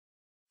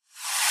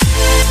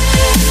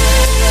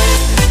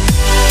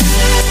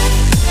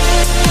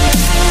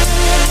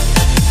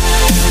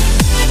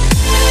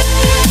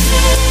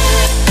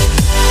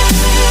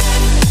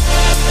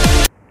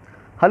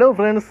Hello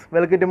friends,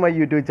 welcome to my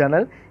YouTube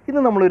channel.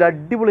 ഇന്ന് നമ്മളൊരു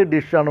അടിപൊളി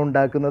ഡിഷാണ്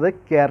ഉണ്ടാക്കുന്നത്,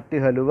 ക്യാരറ്റ്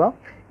ഹലുവ.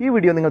 ഈ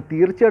വീഡിയോ നിങ്ങൾ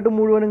തീർച്ചയായിട്ടും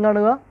മുഴുവനും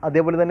കാണുക.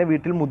 അതേപോലെ തന്നെ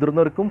വീട്ടിൽ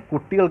മുതിർന്നവർക്കും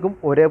കുട്ടികൾക്കും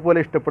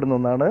ഒരേപോലെ ഇഷ്ടപ്പെടുന്ന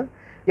ഒന്നാണ്.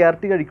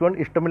 ക്യാരറ്റ് കഴിക്കുവാൻ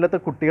ഇഷ്ടമില്ലാത്ത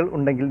കുട്ടികൾ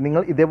ഉണ്ടെങ്കിൽ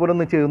നിങ്ങൾ ഇതേപോലെ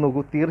ഒന്ന് ചെയ്ത്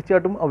നോക്കൂ.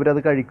 തീർച്ചയായിട്ടും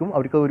അവരത് കഴിക്കും,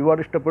 അവർക്ക്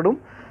ഒരുപാട് ഇഷ്ടപ്പെടും.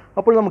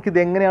 അപ്പോൾ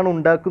നമുക്കിത് എങ്ങനെയാണ്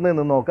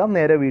ഉണ്ടാക്കുന്നതെന്ന് നോക്കാം.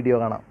 നേരെ വീഡിയോ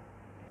കാണാം.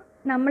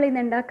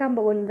 നമ്മളിന്ന് ഉണ്ടാക്കാൻ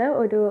പോകുന്നത്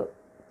ഒരു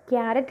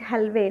ക്യാരറ്റ്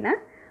ഹൽവയാണ്.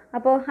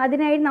 അപ്പോൾ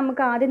അതിനായി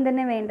നമുക്ക് ആദ്യം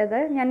തന്നെ വേണ്ടത്,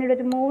 ഞാനിവിടെ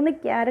ഒരു 3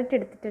 ക്യാരറ്റ്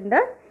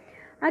എടുത്തിട്ടുണ്ട്.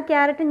 ആ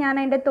ക്യാരറ്റ് ഞാൻ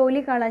അതിൻ്റെ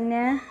തൊലി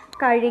കളഞ്ഞ്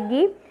കഴുകി,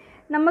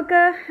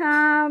 നമുക്ക്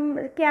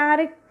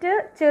ക്യാരറ്റ്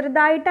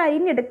ചെറുതായിട്ട്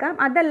അരിഞ്ഞെടുക്കാം.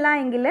 അതല്ല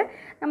എങ്കിൽ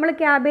നമ്മൾ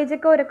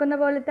ക്യാബേജൊക്കെ ഉരക്കുന്ന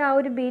പോലത്തെ ആ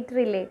ഒരു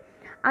ബീറ്ററില്ലേ,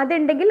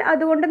 അതുണ്ടെങ്കിൽ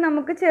അതുകൊണ്ട്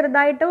നമുക്ക്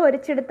ചെറുതായിട്ട്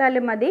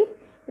ഉരച്ചെടുത്താലും മതി.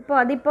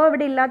 അതിപ്പോൾ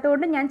ഇവിടെ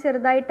ഇല്ലാത്തതുകൊണ്ട് ഞാൻ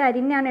ചെറുതായിട്ട്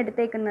അരിഞ്ഞാണ്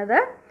എടുത്തേക്കുന്നത്.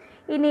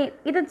 ഇനി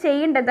ഇത്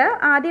ചെയ്യേണ്ടത്,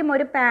 ആദ്യം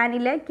ഒരു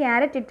പാനിൽ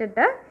ക്യാരറ്റ്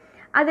ഇട്ടിട്ട്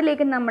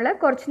അതിലേക്ക് നമ്മൾ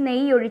കുറച്ച്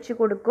നെയ്യ് ഒഴിച്ച്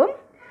കൊടുക്കും.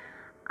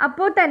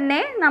 അപ്പോൾ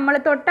തന്നെ നമ്മൾ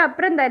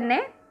തൊട്ടപ്പുറം തന്നെ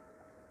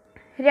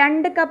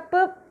 2 കപ്പ്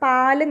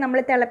പാല് നമ്മൾ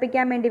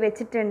തിളപ്പിക്കാൻ വേണ്ടി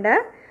വെച്ചിട്ടുണ്ട്.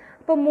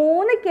 അപ്പോൾ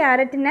 3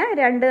 ക്യാരറ്റിന്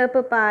 2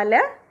 കപ്പ്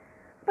പാല്.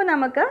 അപ്പോൾ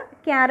നമുക്ക്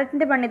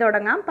ക്യാരറ്റിൻ്റെ പണി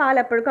തുടങ്ങാം.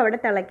 പാലപ്പോഴേക്കും അവിടെ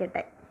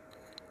തിളയ്ക്കട്ടെ.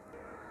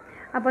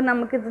 അപ്പോൾ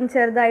നമുക്കിതൊന്ന്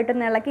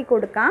ചെറുതായിട്ടൊന്ന് ഇളക്കി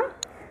കൊടുക്കാം.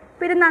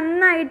 അപ്പോൾ ഇത്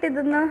നന്നായിട്ട്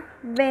ഇതൊന്ന്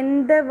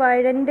വെന്ത്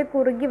വഴണ്ട്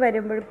കുറുകി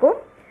വരുമ്പോഴേക്കും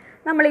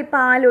നമ്മൾ ഈ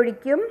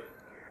പാലൊഴിക്കും.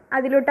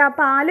 അതിലോട്ട് ആ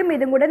പാലും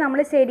ഇതും കൂടെ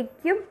നമ്മൾ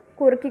ശരിക്കും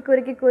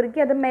കുറുക്കി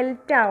അത്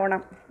മെൽറ്റ്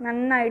ആവണം,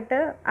 നന്നായിട്ട്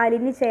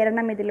അലിഞ്ഞ്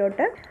ചേരണം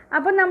ഇതിലോട്ട്.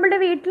 അപ്പോൾ നമ്മുടെ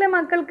വീട്ടിലെ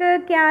മക്കൾക്ക്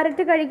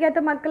ക്യാരറ്റ് കഴിക്കാത്ത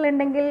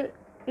മക്കളുണ്ടെങ്കിൽ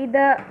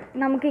ഇത്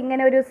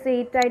നമുക്കിങ്ങനെ ഒരു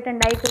സ്വീറ്റായിട്ട്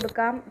ഉണ്ടാക്കി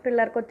കൊടുക്കാം.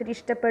 പിള്ളേർക്ക് ഒത്തിരി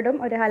ഇഷ്ടപ്പെടും.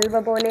 ഒരു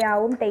ഹൽവ പോലെ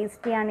ആവും.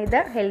 ടേസ്റ്റിയാണിത്,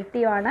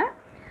 ഹെൽത്തിയുമാണ്.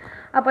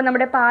 അപ്പോൾ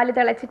നമ്മുടെ പാല്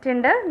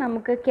തിളച്ചിട്ടുണ്ട്.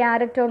 നമുക്ക്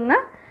ക്യാരറ്റ് ഒന്ന്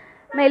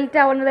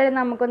മെൽറ്റ് ആവുന്നത് വരെ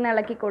നമുക്കൊന്ന്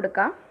ഇളക്കി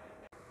കൊടുക്കാം.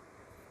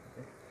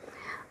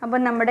 അപ്പോൾ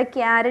നമ്മുടെ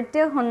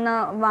ക്യാരറ്റ് ഒന്ന്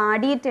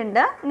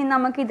വാടിയിട്ടുണ്ട്. ഇനി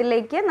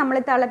നമുക്കിതിലേക്ക് നമ്മൾ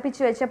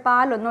തിളപ്പിച്ച് വെച്ച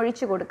പാലൊന്ന്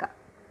ഒഴിച്ച് കൊടുക്കാം.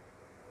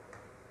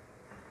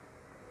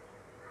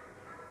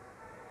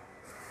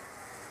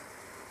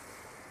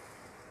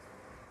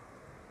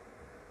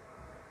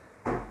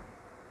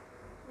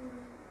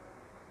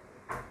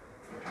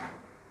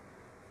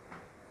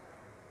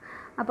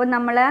 അപ്പോൾ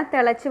നമ്മൾ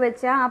തിളച്ച്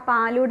വെച്ച ആ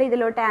പാലൂടെ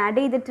ഇതിലോട്ട് ആഡ്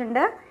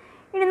ചെയ്തിട്ടുണ്ട്.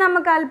 ഇനി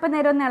നമുക്ക്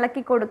അല്പനേരം ഒന്ന്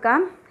ഇളക്കി കൊടുക്കാം.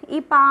 ഈ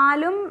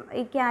പാലും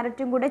ഈ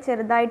ക്യാരറ്റും കൂടെ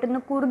ചെറുതായിട്ടൊന്ന്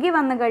കുറുകി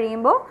വന്ന്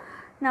കഴിയുമ്പോൾ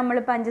നമ്മൾ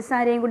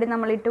പഞ്ചസാരയും കൂടി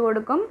നമ്മൾ ഇട്ട്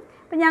കൊടുക്കും.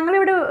 ഇപ്പം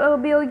ഞങ്ങളിവിടെ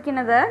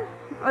ഉപയോഗിക്കുന്നത്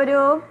ഒരു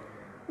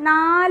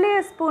 4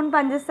 സ്പൂൺ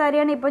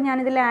പഞ്ചസാരയാണ് ഇപ്പോൾ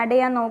ഞാനിതിൽ ആഡ്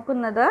ചെയ്യാൻ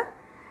നോക്കുന്നത്.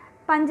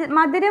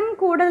 മധുരം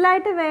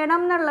കൂടുതലായിട്ട്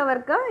വേണം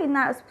എന്നുള്ളവർക്ക് ഈ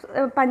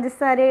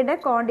പഞ്ചസാരയുടെ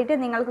ക്വാണ്ടിറ്റി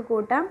നിങ്ങൾക്ക്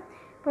കൂട്ടാം.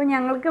 ഇപ്പോൾ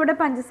ഞങ്ങൾക്കിവിടെ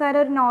പഞ്ചസാര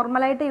ഒരു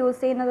നോർമലായിട്ട്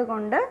യൂസ് ചെയ്യുന്നത്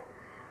കൊണ്ട്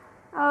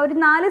ഒരു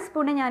 4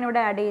 സ്പൂണ്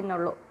ഞാനിവിടെ ആഡ്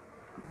ചെയ്യുന്നുള്ളൂ.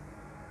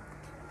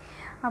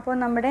 അപ്പോൾ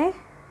നമ്മുടെ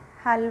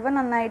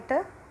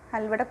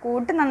ഹൽവയുടെ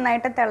കൂട്ട്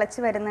നന്നായിട്ട് തിളച്ച്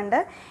വരുന്നുണ്ട്.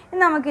 ഇനി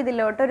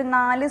നമുക്കിതിലോട്ട് ഒരു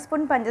 4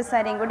 സ്പൂൺ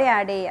പഞ്ചസാരയും കൂടി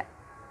ആഡ് ചെയ്യാം.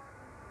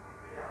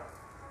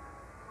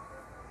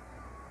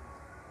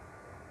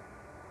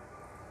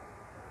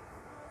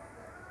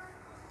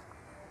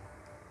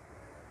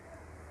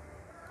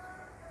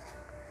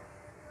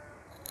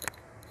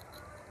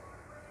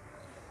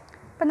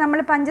 അപ്പം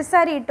നമ്മൾ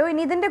പഞ്ചസാര ഇട്ടു.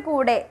 ഇനി ഇതിൻ്റെ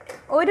കൂടെ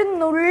ഒരു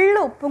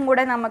നുള്ളു ഉപ്പും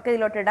കൂടെ നമുക്ക്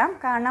ഇതിലോട്ടിടാം.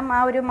 കാരണം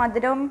ആ ഒരു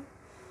മധുരവും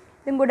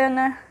ഇതും കൂടെ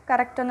ഒന്ന്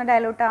കറക്റ്റ് ഒന്ന്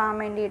ഡയലൂട്ട് ആവാൻ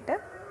വേണ്ടിയിട്ട്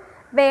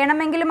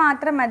വേണമെങ്കിൽ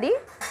മാത്രം മതി.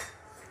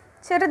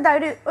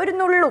 ചെറുതായി ഒരു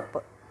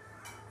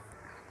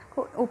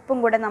ഉപ്പും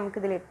കൂടെ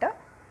നമുക്കിതിലിട്ട്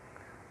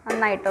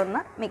നന്നായിട്ടൊന്ന്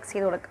മിക്സ്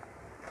ചെയ്ത് കൊടുക്കാം.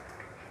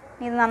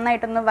 ഇത്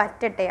നന്നായിട്ടൊന്ന്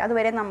വറ്റട്ടെ,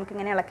 അതുവരെ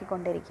നമുക്കിങ്ങനെ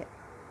ഇളക്കിക്കൊണ്ടിരിക്കാം.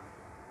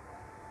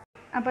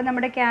 അപ്പോൾ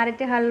നമ്മുടെ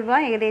ക്യാരറ്റ് ഹൽവ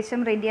ഏകദേശം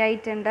റെഡി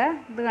ആയിട്ടുണ്ട്.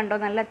 ഇത് കണ്ടോ,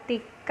 നല്ല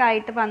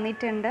തിക്കായിട്ട്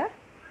വന്നിട്ടുണ്ട്.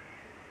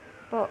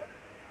 അപ്പോൾ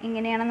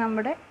ഇങ്ങനെയാണ്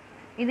നമ്മുടെ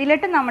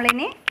ഇതിലിട്ട്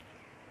നമ്മളിനി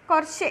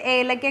കുറച്ച്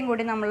ഏലക്കയും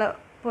കൂടി നമ്മൾ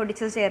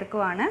പൊടിച്ചത്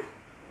ചേർക്കുവാണ്.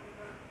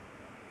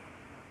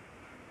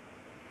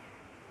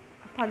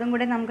 അപ്പോൾ അതും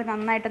കൂടി നമുക്ക്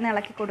നന്നായിട്ടൊന്ന്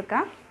ഇളക്കി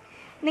കൊടുക്കാം.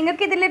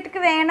 നിങ്ങൾക്ക് ഇതിലേക്ക്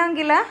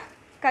വേണമെങ്കിൽ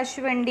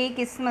കശുവണ്ടി,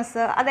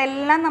 കിസ്മസ്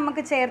അതെല്ലാം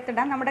നമുക്ക്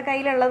ചേർത്തിടാം. നമ്മുടെ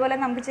കയ്യിലുള്ളതുപോലെ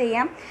നമുക്ക്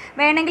ചെയ്യാം.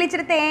 വേണമെങ്കിൽ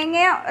ഇച്ചിരി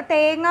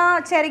തേങ്ങ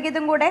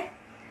ചിരകിയതും കൂടെ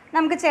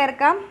നമുക്ക്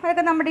ചേർക്കാം.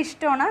 അതൊക്കെ നമ്മുടെ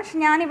ഇഷ്ടമാണ്. പക്ഷെ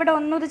ഞാനിവിടെ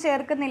ഒന്നും ഇത്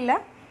ചേർക്കുന്നില്ല.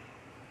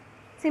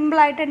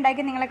 സിമ്പിളായിട്ട്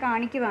ഉണ്ടാക്കി നിങ്ങളെ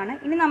കാണിക്കുവാണ്.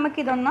 ഇനി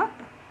നമുക്കിതൊന്ന്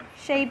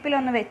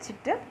ഷേപ്പിലൊന്ന്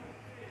വെച്ചിട്ട്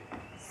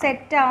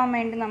സെറ്റ് ആവാൻ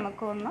വേണ്ടി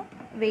നമുക്കൊന്ന്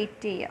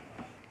വെയിറ്റ് ചെയ്യാം.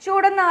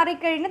 ചൂടൊന്ന്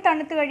ആറിക്കഴിഞ്ഞ്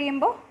തണുത്ത്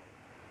കഴിയുമ്പോൾ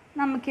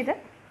നമുക്കിത്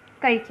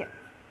കഴിക്കാം.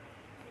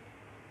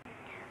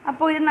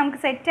 അപ്പോൾ ഇത് നമുക്ക്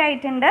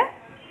സെറ്റായിട്ടുണ്ട്.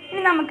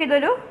 ഇനി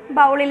നമുക്കിതൊരു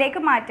ബൗളിലേക്ക്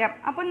മാറ്റാം.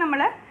 അപ്പോൾ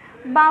നമ്മൾ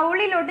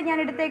ബൗളിലോട്ട് ഞാൻ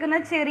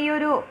എടുത്തേക്കുന്നത്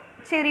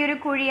ചെറിയൊരു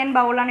കുഴിയൻ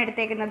ബൗളാണ്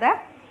എടുത്തേക്കുന്നത്.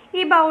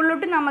 ഈ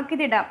ബൗളിലോട്ട്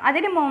നമുക്കിതിടാം.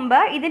 അതിന് മുമ്പ്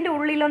ഇതിൻ്റെ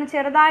ഉള്ളിലൊന്ന്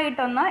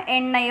ചെറുതായിട്ടൊന്ന്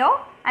എണ്ണയോ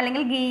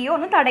അല്ലെങ്കിൽ ഗീയോ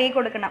ഒന്ന് തടയി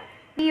കൊടുക്കണം.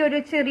 ഈ ഒരു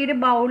ചെറിയൊരു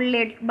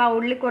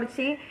ബൗളിൽ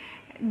കുറച്ച്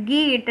ഗീ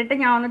ഇട്ടിട്ട്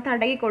ഞാൻ ഒന്ന്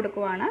തടകി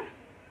കൊടുക്കുവാണ്.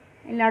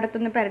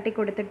 എല്ലായിടത്തുനിന്ന് പുരട്ടി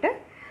കൊടുത്തിട്ട്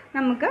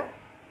നമുക്ക്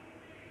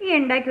ഈ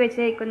ഉണ്ടാക്കി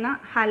വെച്ചേക്കുന്ന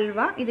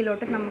ഹൽവ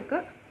ഇതിലോട്ട് നമുക്ക്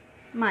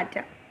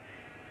മാറ്റാം.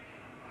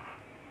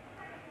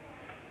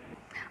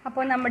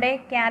 അപ്പോൾ നമ്മുടെ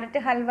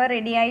ക്യാരറ്റ് ഹൽവ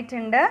റെഡി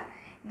ആയിട്ടുണ്ട്.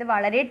 ഇത്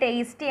വളരെ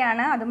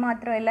ടേസ്റ്റിയാണ്.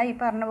 അതുമാത്രമല്ല, ഈ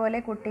പറഞ്ഞ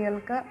പോലെ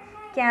കുട്ടികൾക്ക്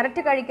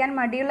ക്യാരറ്റ് കഴിക്കാൻ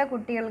മടിയുള്ള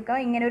കുട്ടികൾക്ക്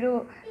ഇങ്ങനൊരു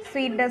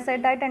സ്വീറ്റ്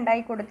ഡെസേർട്ടായിട്ട്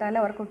ഉണ്ടാക്കി കൊടുത്താൽ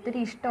അവർക്ക് ഒത്തിരി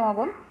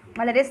ഇഷ്ടമാകും.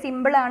 വളരെ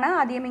സിമ്പിളാണ്.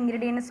 അധികം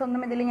ഇൻഗ്രീഡിയൻസ്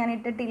ഒന്നും ഇതിൽ ഞാൻ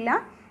ഇട്ടിട്ടില്ല.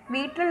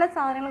 വീട്ടിലുള്ള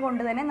സാധനങ്ങൾ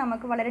കൊണ്ട് തന്നെ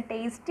നമുക്ക് വളരെ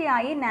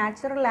ടേസ്റ്റിയായി,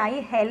 നാച്ചുറലായി,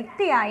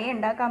 ഹെൽത്തിയായി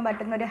ഉണ്ടാക്കാൻ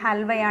പറ്റുന്ന ഒരു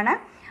ഹൽവയാണ്.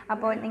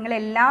 അപ്പോൾ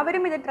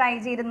നിങ്ങളെല്ലാവരും ഇത് ട്രൈ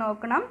ചെയ്ത്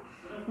നോക്കണം.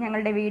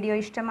 ഞങ്ങളുടെ വീഡിയോ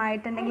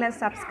ഇഷ്ടമായിട്ടുണ്ടെങ്കിൽ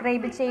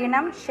സബ്സ്ക്രൈബ്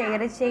ചെയ്യണം,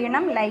 ഷെയർ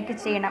ചെയ്യണം, ലൈക്ക്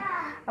ചെയ്യണം.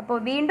 അപ്പോൾ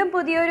വീണ്ടും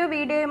പുതിയൊരു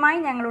വീഡിയോയുമായി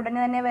ഞങ്ങൾ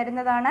ഉടനെ തന്നെ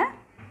വരുന്നതാണ്.